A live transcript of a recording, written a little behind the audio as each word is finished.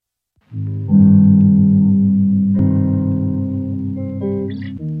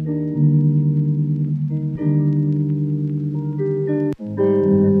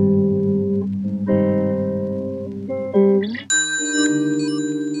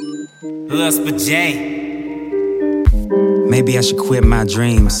Husband J. Maybe I should quit my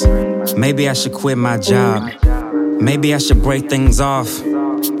dreams. Maybe I should quit my job. Maybe I should break things off.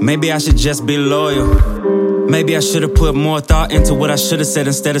 Maybe I should just be loyal. Maybe I should have put more thought into what I should have said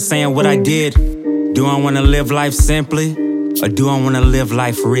instead of saying what I did. Do I want to live life simply, or do I want to live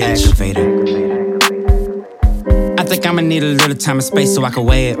life rich? Activated. I think I'ma need a little time and space so I can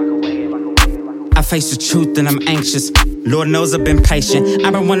weigh it. I face the truth and I'm anxious. Lord knows I've been patient.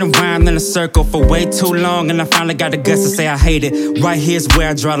 I've been running around in a circle for way too long, and I finally got the guts to say I hate it. Right here's where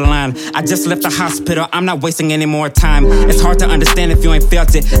I draw the line. I just left the hospital, I'm not wasting any more time. It's hard to understand if you ain't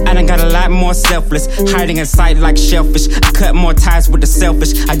felt it. I done got a lot more selfless, hiding inside like shellfish. I cut more ties with the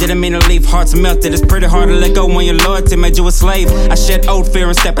selfish. I didn't mean to leave hearts melted. It's pretty hard to let go when your loyalty made you a slave. I shed old fear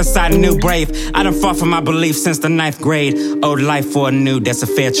and step inside a new brave. I done fought for my beliefs since the 9th grade. Old life for a new, that's a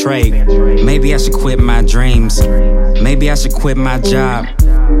fair trade. Maybe I should quit my dreams. Maybe I should quit my job.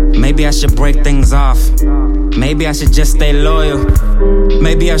 Maybe I should break things off. Maybe I should just stay loyal.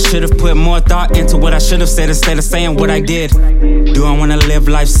 Maybe I should have put more thought into what I should have said instead of saying what I did. Do I want to live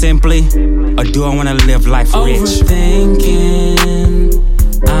life simply, or do I want to live life rich? Overthinking,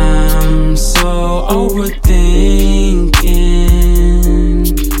 I'm so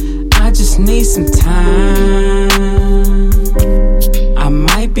overthinking. I just need some time. I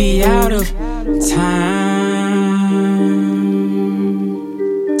might be out of time.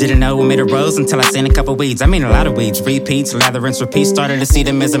 Didn't know we made a rose until I seen a couple weeds. I mean a lot of weeds. Repeats, lather, rinse, repeat. Started to see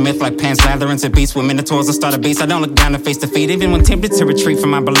them as a myth, like pants, lather, rinse, and beats. With minotaurs and starter beats. I don't look down and face defeat, even when tempted to retreat from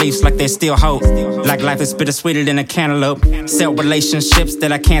my beliefs. Like there's still hope. Like life is bittersweeter than a cantaloupe. Sell relationships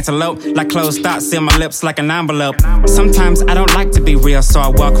that I can't elope. Like closed thoughts, seal my lips like an envelope. Sometimes I don't like to be real, so I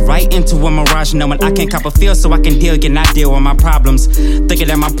walk right into a mirage, knowing I can't cop a feel, so I can deal, yet not deal with my problems. Thinking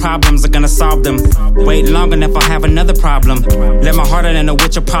that my problems are gonna solve them. Wait long enough, I'll have another problem. Let my heart out in a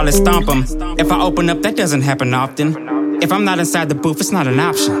witch, I'll probably stomp them. If I open up, that doesn't happen often. If I'm not inside the booth, it's not an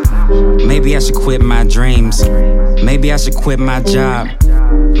option. Maybe I should quit my dreams. Maybe I should quit my job.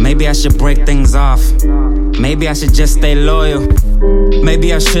 Maybe I should break things off. Maybe I should just stay loyal.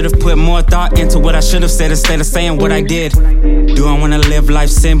 Maybe I should have put more thought into what I should have said instead of saying what I did. Do I want to live life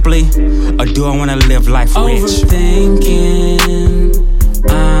simply, or do I want to live life rich? Overthinking,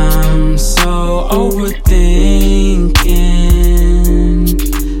 I'm so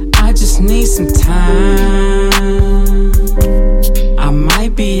overthinking. I just need some time. I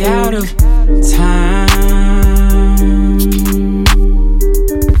might be out of time.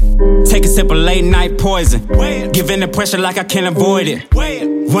 Take a sip of late night poison. Give in to pressure like I can't avoid it.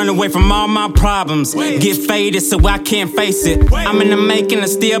 Run away from all my problems. Get faded so I can't face it. I'm in the making and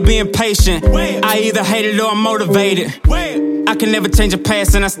still being patient. I either hate it or I'm motivated. I can never change the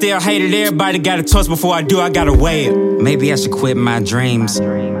past and I still hate it. Everybody got a choice, before I do I gotta weigh it. Maybe I should quit my dreams.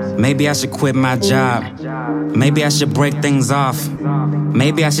 Maybe I should quit my job. Maybe I should break things off.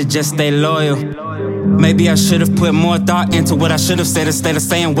 Maybe I should just stay loyal. Maybe I should have put more thought into what I should have said instead of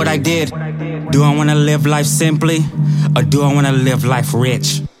saying what I did. Do I want to live life simply, or do I want to live life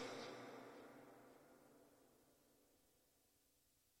rich?